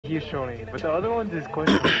he's showing, but the other ones is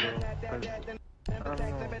questionable. Cause, I don't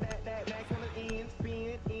know.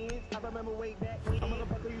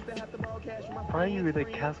 Why you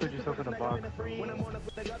like canceled yourself in a box?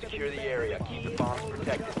 Secure the area. Keep the bombs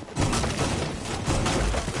protected.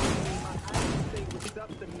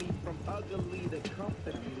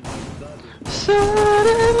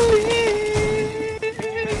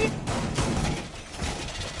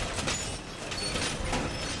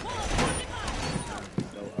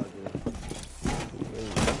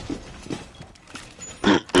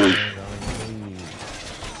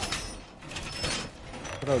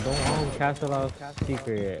 Bro, don't castle out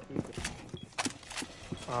secret yet.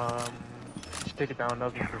 Just take it down.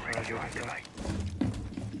 Nothing for sure.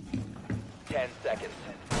 10 seconds.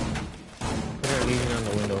 Put it leaving on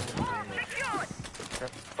the window.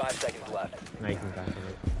 5 seconds left. Now you can castle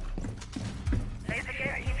it.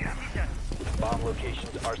 Bomb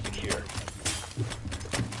locations are secure.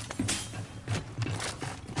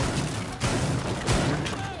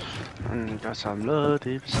 Got some love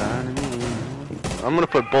deep inside of me. I'm gonna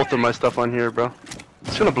put both of my stuff on here, bro.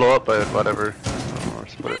 It's gonna blow up, but whatever. Or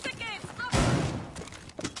split it.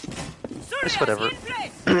 It's whatever.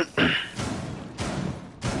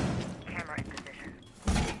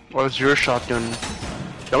 What is your shotgun?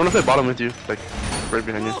 I wanna play bottom with you, like right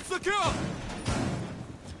behind you.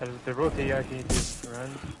 They rotate you, actually need to run.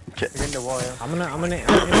 Okay. You're in the wall, yeah. I'm gonna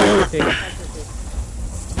rotate.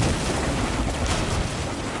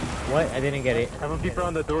 What? I didn't get it. Have a peeper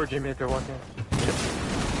on the door, Jimmy, if they're walking. I don't know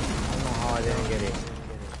how I didn't get it.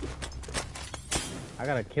 I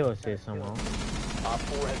gotta kill assist somehow. Op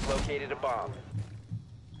 4 has located a bomb.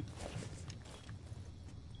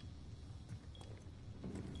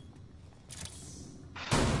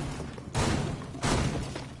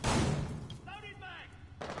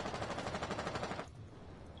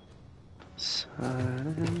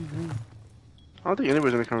 I don't think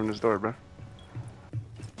anybody's gonna come in this door, bro.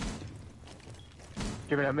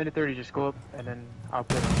 Give it a minute 30, just go up, and then I'll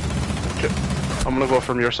play. Okay. I'm gonna go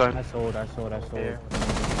from your side. I sold. Yeah.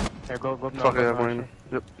 Yeah, go up now. Fuck it, I'm in.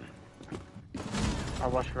 Yep. I'll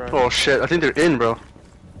watch for Oh shit, I think they're in, bro.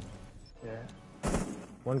 Yeah.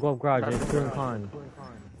 One go up garage, there's two in con.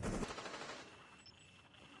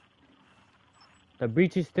 The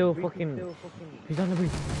breach is still fucking... He's on the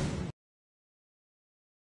breach.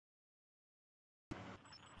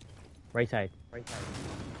 Right side.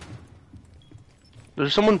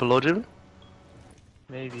 There's someone below, Jim.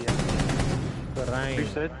 Maybe, Good Ryan. Breach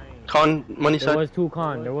side? Con, money There side. was two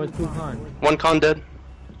con. One con dead.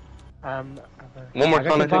 One more I got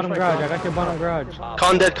con, your I bottom think. garage. I got your bottom garage.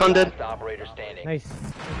 Con dead, con dead. Last operator standing. Nice.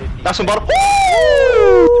 That's one bottom.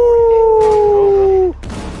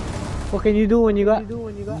 What can you do when you got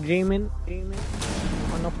Jamin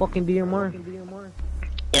on the fucking DMR?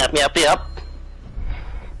 Yep.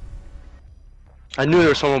 I knew there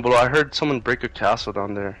was someone below. I heard someone break a castle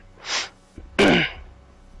down there.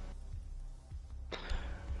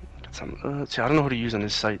 See, I don't know who to use on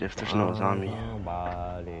this site if there's no zombie.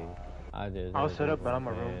 I'll set up, but I'm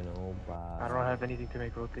a roam. I don't have anything to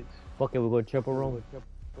make rotates. Fuck it, we go triple roam.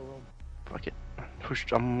 Fuck it.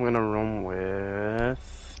 I'm gonna roam with...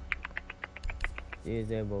 Is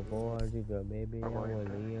that before I took a baby? I was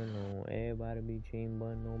alone. Everybody be chained,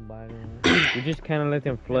 but nobody. We just kind of let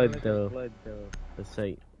them flood the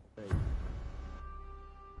site.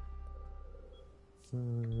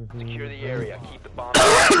 Secure the area. Keep the bomb.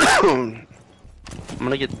 I'm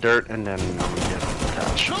gonna get dirt and then I'm gonna get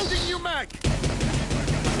attached. Loading you mag!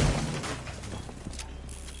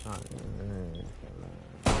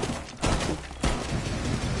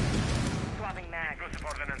 Swapping mag. Explosive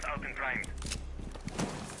ordnance out and primed.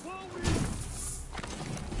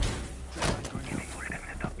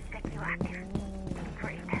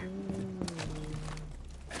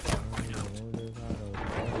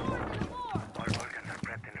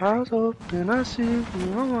 Eyes open, I see you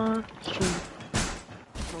on my street.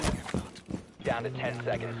 Down to 10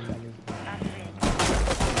 seconds.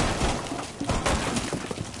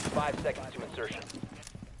 5 seconds to insertion.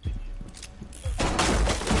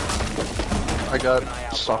 I got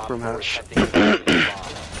stock room hatch.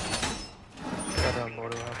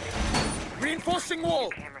 Reinforcing wall!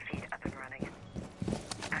 Camera feed up and running.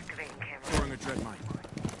 Activating camera. Throwing a dread mine.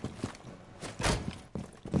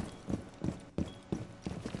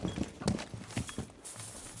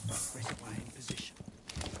 Reservoir in position.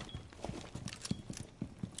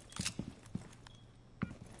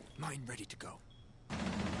 Mine ready to go.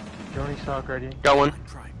 Joni stock ready. Got one. Mine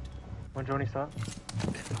primed. One Joni stock.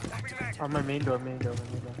 Activate. On my main door.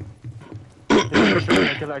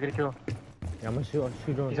 I gotta kill. Yeah, I'm gonna shoot on.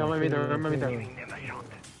 He's on my main door.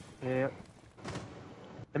 Yeah.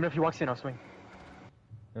 Let me know if he walks in, I'll swing.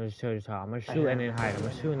 I'm just telling you, I'm gonna shoot and then hide. I'm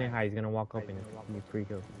gonna shoot and then hide. He's gonna walk up and be free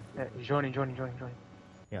kill. Yeah, he's joining.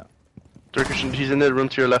 Turkish, he's in the room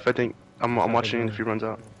to your left, I think. I'm watching if he runs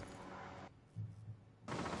out.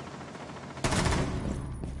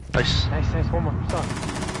 Nice. Nice, one more. Stop. I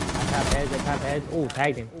tap edge. Oh,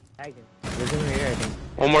 tagged him. There's him here, I think.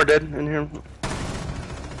 One more dead in here.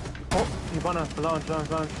 Oh, Ivana, launch. Going,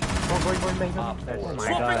 make Op him. 4, Oh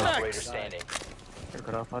my last God. operator standing.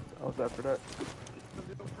 Cut off. I was bad for that.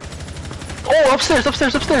 Oh, upstairs.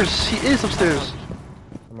 He is upstairs.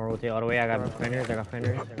 I'm gonna rotate all the way. I got fenders.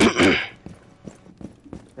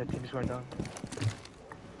 That team is going down.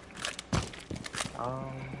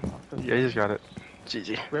 Yeah, he just got it.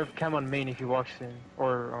 GG. We have cam on main if he walks in,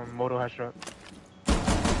 or Moto has drop.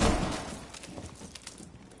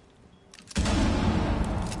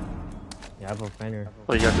 Yeah, I have a fender.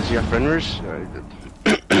 Oh, you got this? You got frienders? Yeah, you did.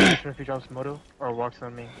 If he drops Moto or walks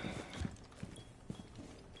on main.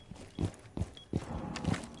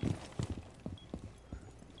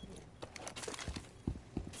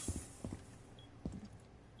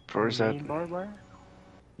 Where is that? Main barbed wire?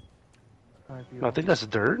 I think that's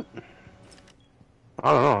dirt.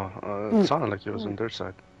 I don't know. It sounded like it was on dirt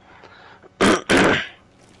side.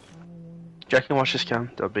 Jack can watch this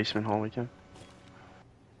cam. The basement hallway cam.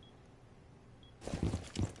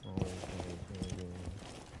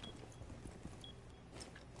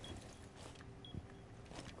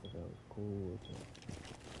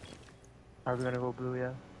 Are we gonna go blue,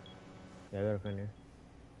 yeah? Yeah, I got a fender.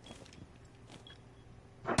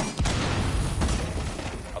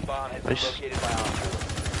 A bomb has been Nice. located by Op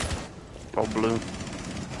 4. Oh, blue.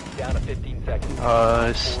 Down to 15 seconds.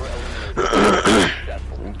 Nice. 4 eliminated.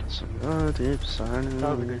 Successful. Deep Oh, we silence.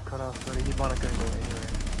 get cut off, but Ivana couldn't go anywhere.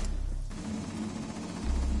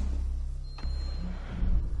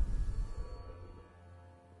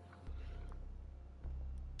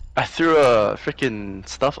 I threw a freaking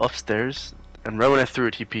stuff upstairs, and right when I threw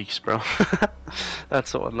it, he peeks, bro. That's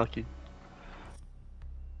so unlucky.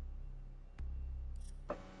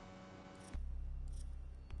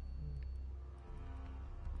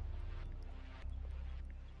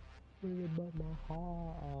 I'm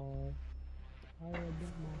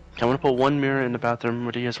gonna put one mirror in the bathroom.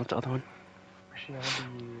 What do you guys want the other one? Actually, I want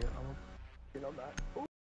get on that. Ooh.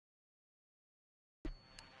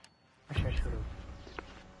 Actually, I should've.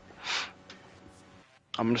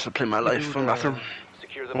 I'm just gonna play my life from bathroom.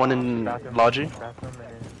 Secure the One bomb. in Bathroom, Logi. Bathroom, and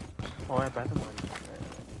then... Oh, yeah, bathroom.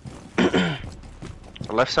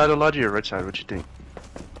 The left side of Logi or right side? What you think?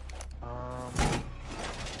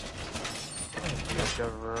 The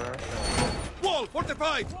right. Wall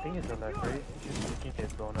fortified! I think it's the left, right? It's just you can't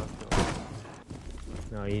get blown up. So.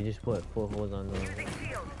 No, you just put full holes on the.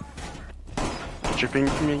 Dripping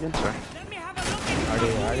for me again? Sorry. I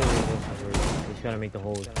already you just gotta make the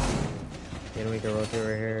holes. You gotta make the rotate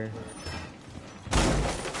right here. You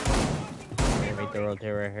gotta make the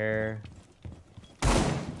rotate right here.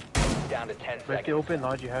 Down to 10 But if they seconds. open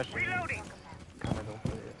Logi hatch, kind of don't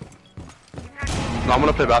play it. No, I'm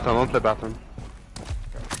gonna play bathroom.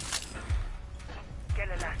 Get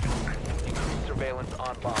a last look. Increased surveillance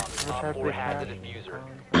on bomb. Which Op have 4 they has a had? diffuser.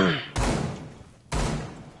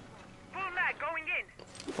 Full mag going in.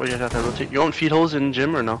 What do you have to rotate? You want feed holes in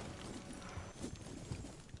gym or no?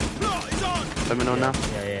 It's on! Let me know now.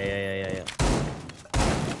 Yeah.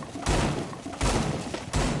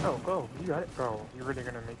 Oh, go. You got it. Bro, you're really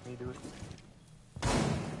gonna make me do it.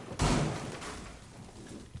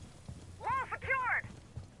 Wall secured.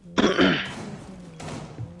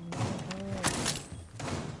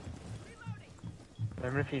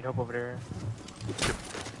 Let me if you need help over there.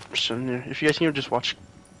 Just in here. If you guys can just watch.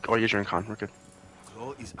 Oh, you're in con. We're good.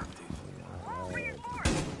 Claw is active.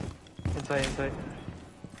 Inside.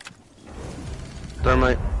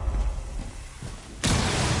 Thermite.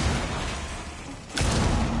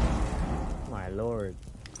 My lord.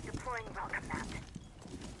 Deploying welcome mat.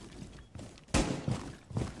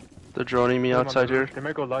 They're droning me outside here. They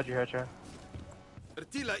might go Logi hatch, yeah.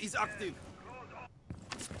 Artilla is active.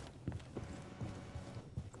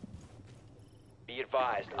 Be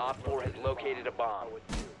advised, Op 4 has located a bomb.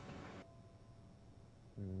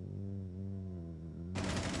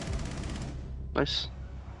 Nice.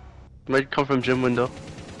 Might come from gym window.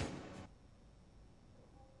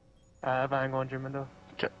 I have an angle on gym window.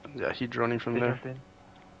 Okay. Yeah, he droning from They there. jump in.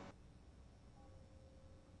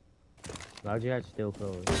 Logi hatch still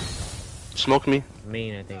closed. Smoke me.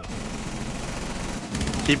 Main, I think.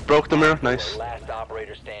 He broke the mirror. Op 4, Nice. last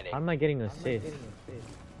operator standing. How am I getting assist?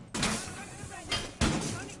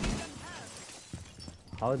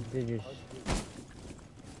 How did you?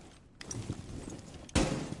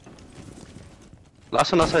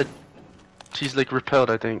 Last one outside. He's like repelled,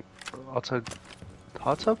 I think. Outside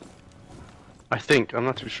hot tub? I think. I'm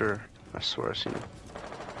not too sure. I swear I've seen it.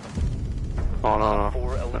 Oh no no.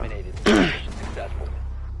 4 eliminated. Mission successful.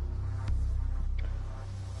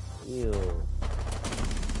 Ew.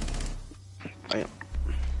 Bam.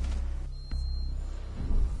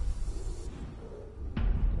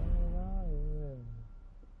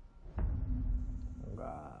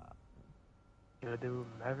 Yo, do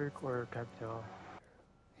Maverick or Capital?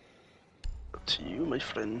 Up to you, my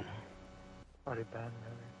friend. Already banned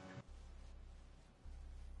Maverick.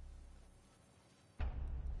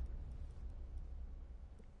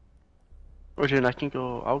 Or then I can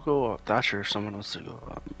go. I'll go Thatcher if someone wants to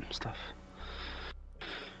go stuff.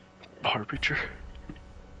 Harbinger.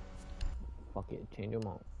 Fuck it, change them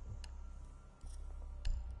out.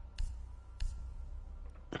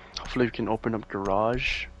 Hopefully we can open up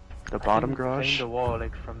garage. The I bottom think garage. playing the wall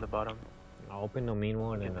like from the bottom. I'll open the main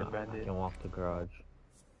one and Get the I bandit. can walk the garage.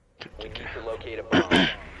 We need to locate a bomb.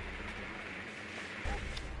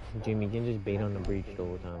 Jimmy, you can just bait on the breach the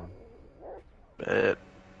whole time. Bet.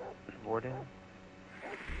 Warden.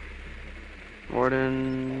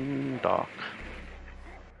 Warden Doc.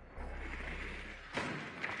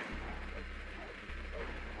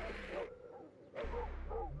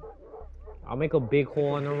 I'll make a big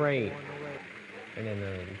hole on the right. And then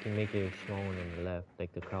you can make it a small one on the left,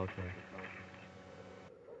 like the crouch one.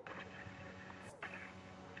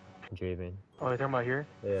 Draven. Oh, you're talking about here?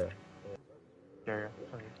 Yeah. Yeah.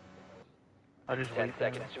 Sorry. I'll just 10 wait.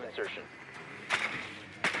 seconds to insertion.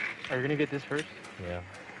 Are you gonna get this first? Yeah.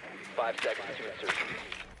 5 seconds to insertion.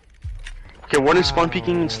 Okay, Warden spawn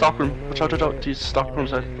peeking in stockroom. Watch out, watch out. He's stockroom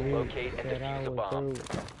side. Locate and defuse the bomb.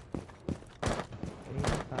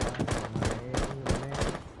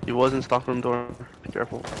 He was in stockroom door. Be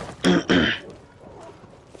careful.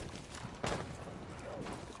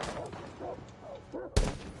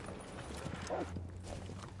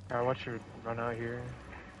 Alright, watch your run out here.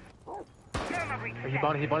 Oh, he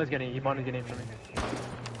bond is getting from me.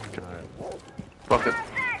 Fuck it.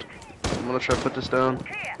 I'm gonna try to put this down.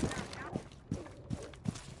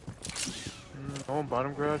 No one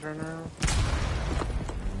bottom garage right now.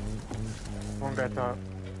 One guy top.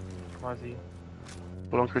 Mozzie.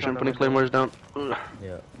 Hold on, Christian. Putting claymores down. Ugh.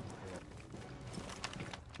 Yeah.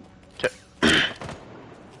 Okay. There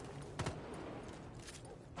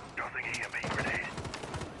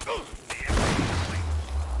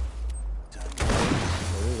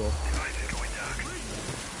we go.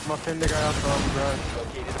 I'm gonna pin the guy off the garage.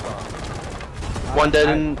 Located a bomb. One dead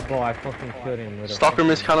in Bro, I fucking killed him with a stockroom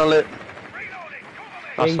is kinda lit.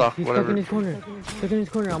 Not Hey, stock, he's stuck whatever. in his corner. Stuck in his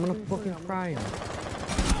corner. I'm gonna fucking fry him.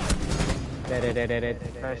 Dead.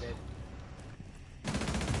 Nice.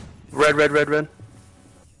 Red.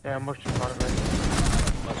 Yeah, I'm pushing bottom right.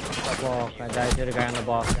 Box. I died to the guy on the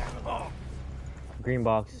box. Green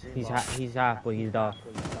box. He's half, but he's off.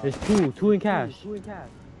 There's two in cash.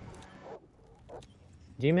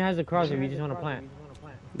 Jamie has a cross if you just want to plant.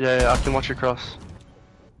 Yeah, I can watch your cross.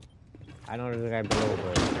 I know there's a guy below,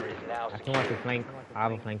 but There is now I can watch the flank. I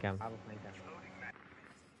have a flank cam.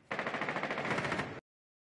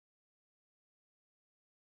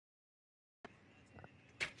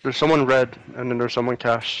 There's someone red, and then there's someone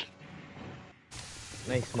cash.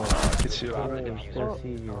 Nice smoke. It's you. Oh, still see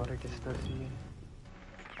you. Oh, they can still see you.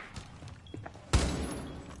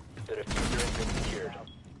 the diffuser has been secured.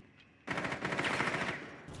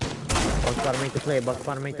 Buck's gotta make the play. Buck's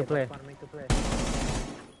gotta make the play.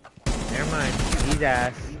 Never mind. He's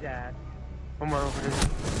ass. One more over there.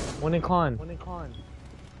 One in con.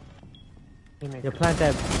 He makes You it. plant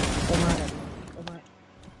that. Oh my.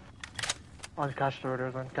 On the cash store,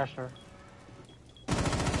 there's one. Cash store.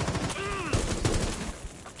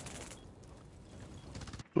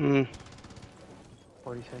 Mm.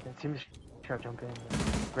 40 seconds. Seems try to jump in.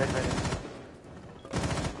 Red.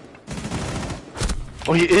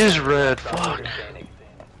 Oh, he is red. Fuck. Standing.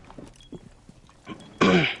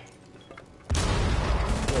 Oh,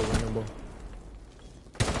 winnable.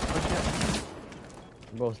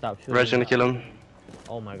 Bro, stop shooting. Red's gonna kill him.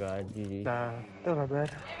 Oh my god, GG. Nah, that's not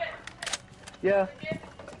bad. Yeah.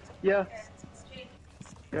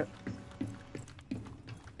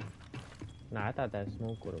 Nah, I thought that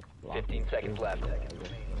smoke would've blocked 15 him. seconds left. I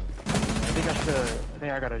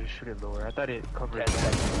think I gotta just shoot it lower. I thought it covered 10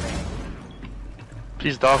 seconds.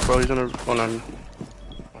 He's dark, bro. He's gonna. Hold on.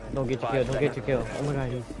 Don't get your kill, don't get your kill. Oh my god,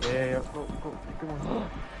 he's... Yeah. Go. Good one.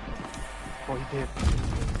 Oh, he did.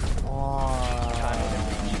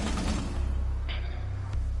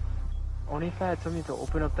 Only if I had something to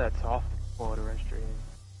open up that soft wall to run straight in.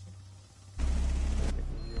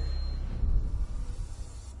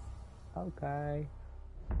 Okay.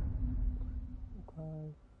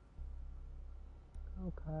 Okay.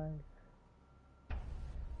 Okay.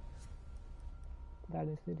 That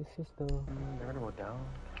is the sister. They're gonna go down.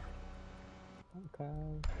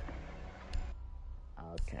 Okay.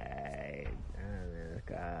 Okay.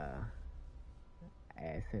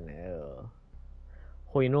 SNL.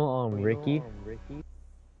 Oh, you know Ricky?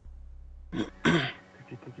 Did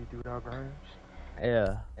you do dog Grimes?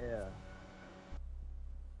 Yeah.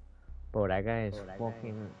 Bro, that guy is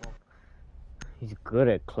fucking. He's good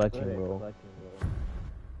at clutching, bro.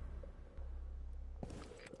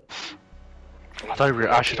 I thought we were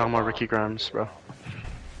actually talking about Ricky Grimes, bro.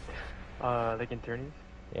 Like in tourneys?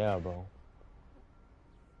 Yeah, bro.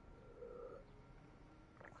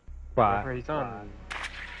 He's on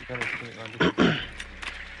his team.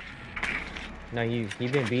 No,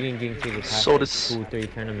 he's been beating Jinx the past So like this- 2-3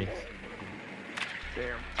 tournaments.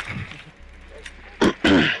 Damn.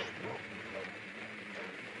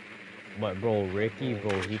 But bro, Ricky,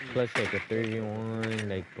 bro, he clutched like a 31,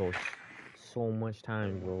 like bro, so much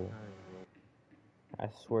time, bro. I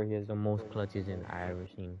swear he has the most clutches I ever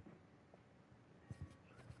seen.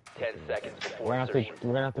 10 seconds before We're insertion.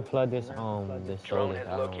 gonna have to flood this this Drone solar. has I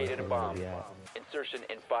don't know located a where bomb. it's gonna be at. Insertion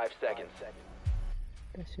in 5 seconds.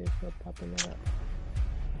 That shit's still popping it up.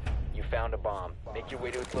 You found a bomb. Make your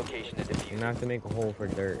way to its location and We're defuse gonna have to make a hole for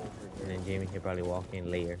dirt, and then Jamie can probably walk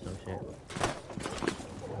in late or some shit.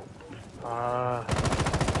 One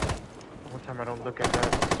time I don't look at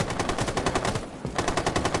that.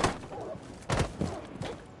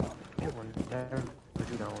 That one, never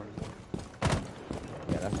do that one.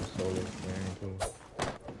 Yeah, that's a solar guarantee.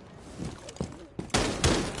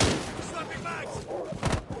 Slapping bags!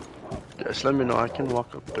 Guys, let me know. I can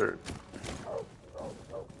walk up dirt. I'm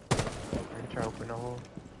gonna try to open the hole.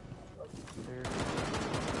 There.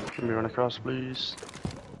 Let me run across, please.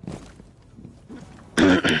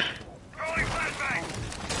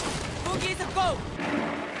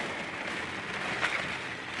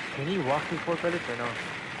 Can he walk through 4 credits or no?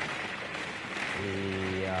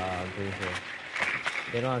 Yeah, I'm pretty sure.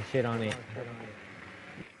 They don't have shit on it.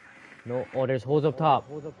 No, oh, there's holes up top.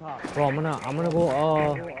 Bro, I'm gonna go,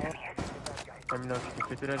 Let me know if you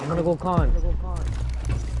can fit it. I'm gonna go con. Okay.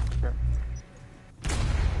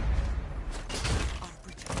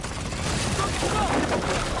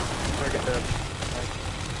 Try to get the...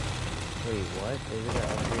 Wait, what? Is it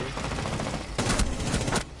up here?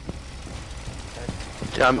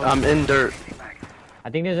 Yeah, I'm in dirt. I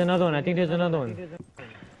think there's another one.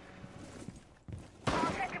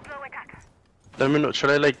 Let me know. Should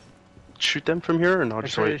I like shoot them from here or not?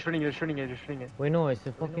 Just You're wait. shooting it. Wait, no, it's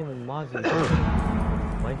the fucking Mozzie.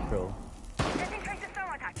 Maestro.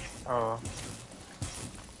 Oh.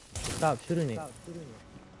 Stop shooting it.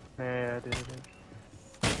 Yeah, it is.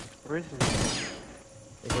 Where is it?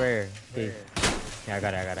 It's rare. Please. Yeah, I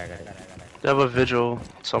got it. They have a vigil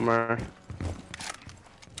somewhere.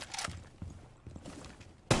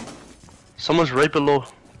 Someone's right below.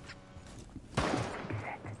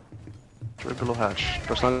 Right below hatch.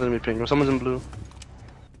 That's not enemy ping. Someone's in blue.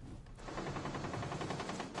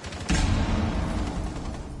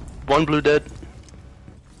 One blue dead.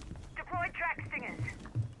 Deployed track stingers.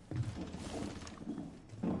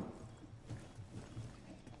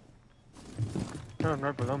 No,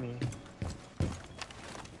 right below me.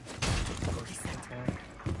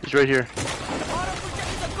 He's right here.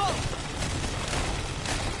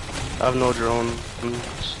 I have no drone.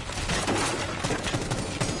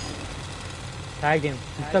 Tag him.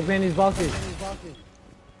 He's stuck behind these boxes.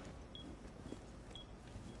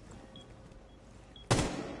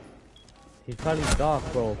 He's probably dark,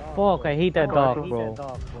 bro. Fuck, I hate that dark, bro.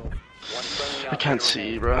 I can't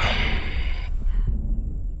see, bro.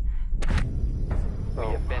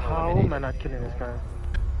 Oh, how am I not killing this guy?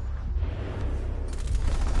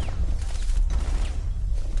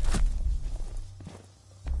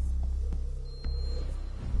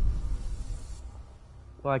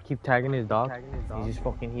 Bro, I keep tagging his dog. He's just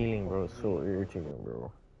fucking healing, bro. It's so irritating,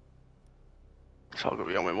 bro. So I'll go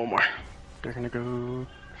be on my one more. They're gonna go.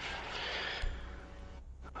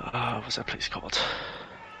 What's that place called?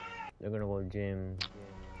 They're gonna go gym.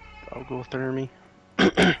 I'll go Thermi.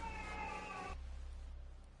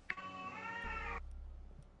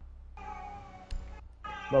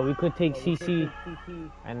 But we could take CC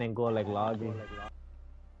and then go like lobby.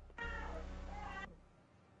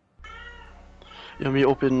 You want me to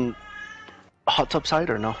open hot tub side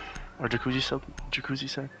or no? Or jacuzzi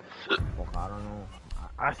side? Fuck, I don't know.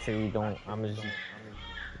 I say we don't. I'm just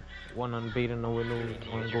one on beta no windows,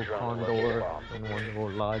 one go condor, and one go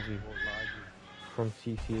logi from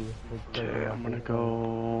CC. Okay, I'm gonna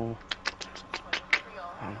go.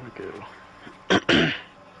 I'm gonna go.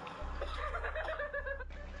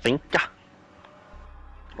 Finka.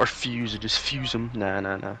 Or fuse, or just fuse them. Nah.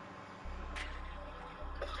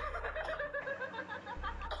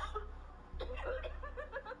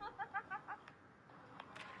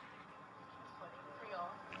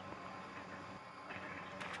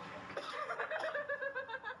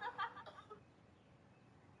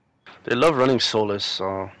 They love running Solus,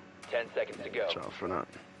 so 10 seconds to go. watch out for that.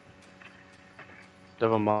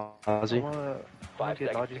 Devil I Mozzie. wanna 5 get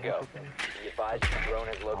seconds Logi to go. something. Be advised your drone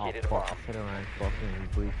has Oh located a fuck, bomb. I said around fucking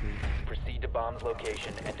briefly. Proceed to bomb's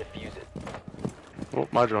location and defuse it. Oh,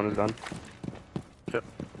 my drone is done. Yep.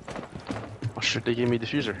 Oh shit, they gave me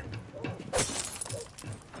diffuser.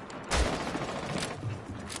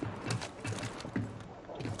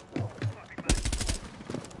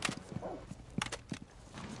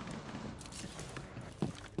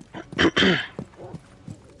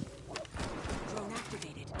 Drone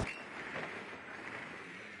activated.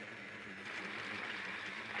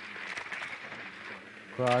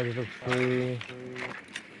 Garage looks free.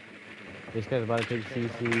 This guy's about to take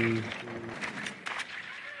CC.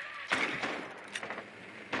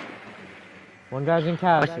 One guy's in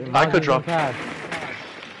cash. I could drop. Cash.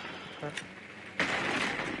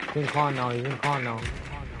 He's in con now. He's in con now.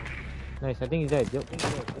 Nice. I think he's dead. Yep.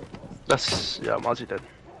 That's, yeah, Mozzie dead.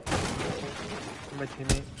 My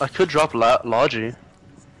teammate. I could drop Logi.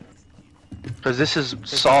 Because this is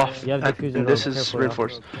soft, You have and diffuser, this though. is Careful,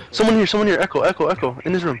 reinforced. Someone here, echo,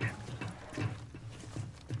 in this room.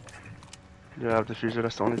 Yeah, I have diffuser,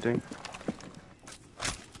 that's the only thing.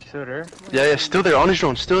 Still there? Yeah, still there, on his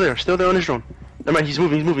drone, still there on his drone. Never mind, he's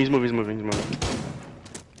moving.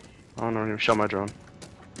 Oh no, he shot my drone.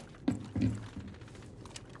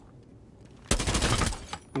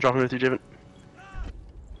 I'm dropping with you, Javen.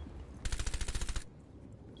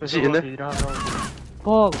 Is he in there? You don't have no.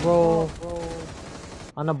 Fuck, bro.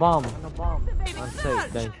 On a bomb. On site.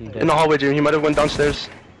 Thanks, he's In dead. the hallway, Javen, he might have went downstairs.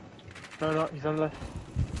 No, he's on the left.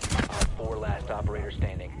 4 last operator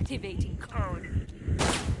standing. Activating code.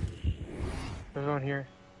 There's one here.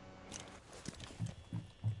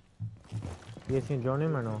 You guys can drone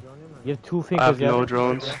him or no? You have 2 I fingers. have you no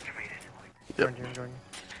drones. Join you.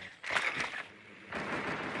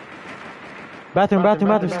 Bathroom.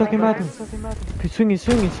 Stuck in bathroom. He's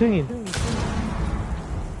swinging.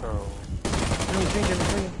 Bro.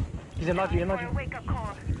 Swinging. He's in Logi, Wake up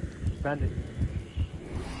call. Bandit.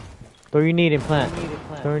 Throw your need in plant.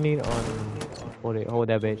 Throw your need on. Hold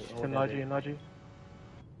that bitch. He's in Logi.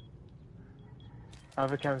 I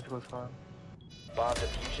have a chemical spawn. Bomb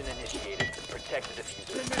diffusion initiated. Protect the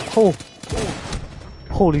diffuser. Oh.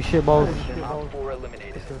 Holy shit, balls. Op 4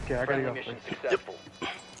 eliminated. Okay, I gotta Friendly go. mission successful.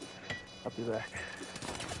 I'll be back.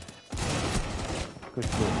 Good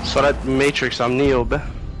shit. So that Matrix, I'm Neo, bruh.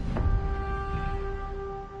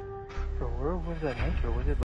 Bro, where was that nitro? Was it